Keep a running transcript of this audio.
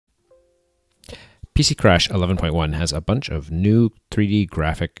PC Crash 11.1 has a bunch of new 3D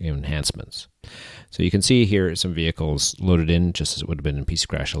graphic enhancements. So you can see here some vehicles loaded in just as it would have been in PC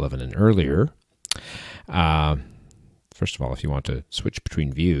Crash 11 and earlier. First of all, if you want to switch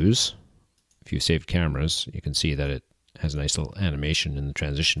between views, if you saved cameras, you can see that it has a nice little animation in the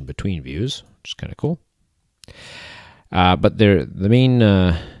transition between views, which is kind of cool. But the main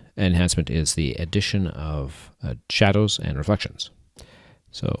enhancement is the addition of shadows and reflections.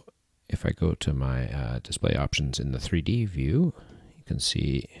 So if I go to my display options in the 3D view, you can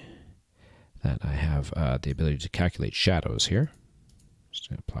see that I have the ability to calculate shadows here. Just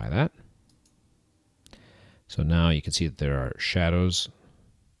going to apply that. So now you can see that there are shadows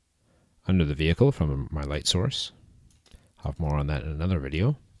under the vehicle from my light source. I'll have more on that in another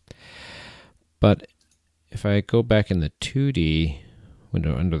video. But if I go back in the 2D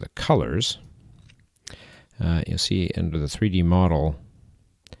window under the colors, you'll see under the 3D model,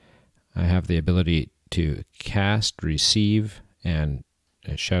 I have the ability to cast, receive, and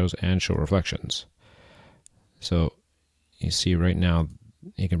shadows and show reflections. So you see right now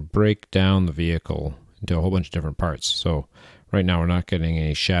you can break down the vehicle into a whole bunch of different parts. So right now we're not getting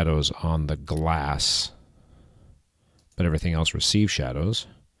any shadows on the glass, but everything else receives shadows.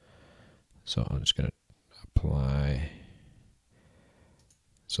 So I'm just going to apply.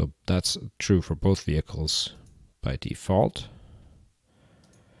 So that's true for both vehicles by default.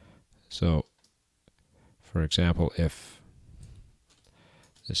 So for example, if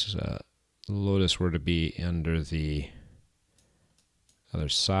this is a Lotus were to be under the other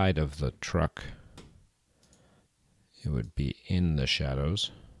side of the truck, it would be in the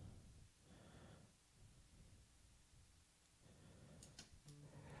shadows.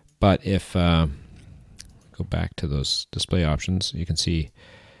 But if go back to those display options, you can see,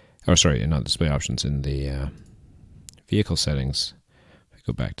 oh sorry, not display options, in the vehicle settings. If I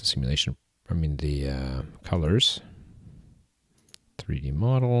go back to simulation, I mean the colors, 3D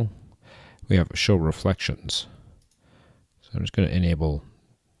model, we have show reflections. So I'm just going to enable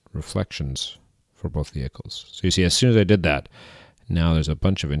reflections for both vehicles. So you see, as soon as I did that, now there's a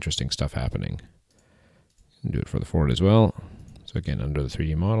bunch of interesting stuff happening. You can do it for the Ford as well. So again, under the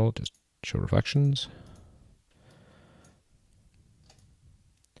 3D model, just show reflections.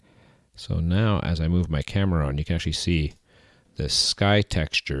 So now as I move my camera on, you can actually see the sky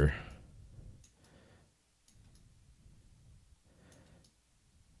texture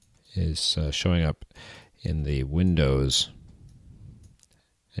is showing up in the windows.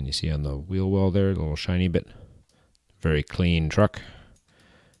 And you see on the wheel well there, the little shiny bit. Very clean truck.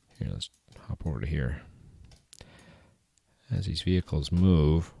 Here, let's hop over to here. As these vehicles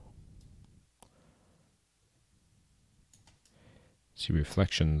move, see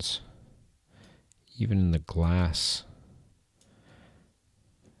reflections even in the glass.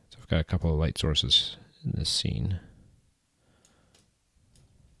 So I've got a couple of light sources in this scene.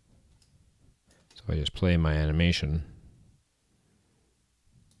 So if I just play my animation,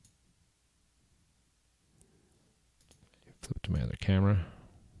 flip to my other camera.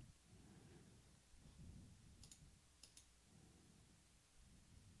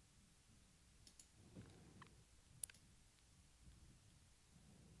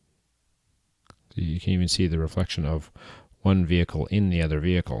 So you can even see the reflection of one vehicle in the other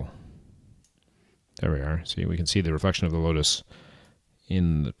vehicle. There we are. See, we can see the reflection of the Lotus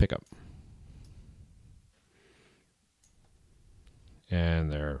in the pickup.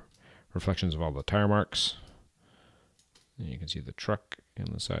 And there are reflections of all the tire marks. And you can see the truck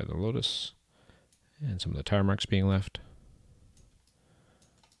in the side of the Lotus and some of the tire marks being left.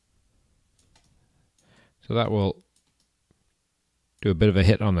 So that will do a bit of a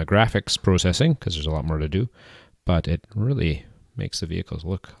hit on the graphics processing because there's a lot more to do, but it really makes the vehicles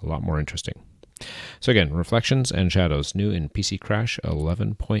look a lot more interesting. So again, reflections and shadows new in PC Crash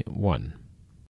 11.1.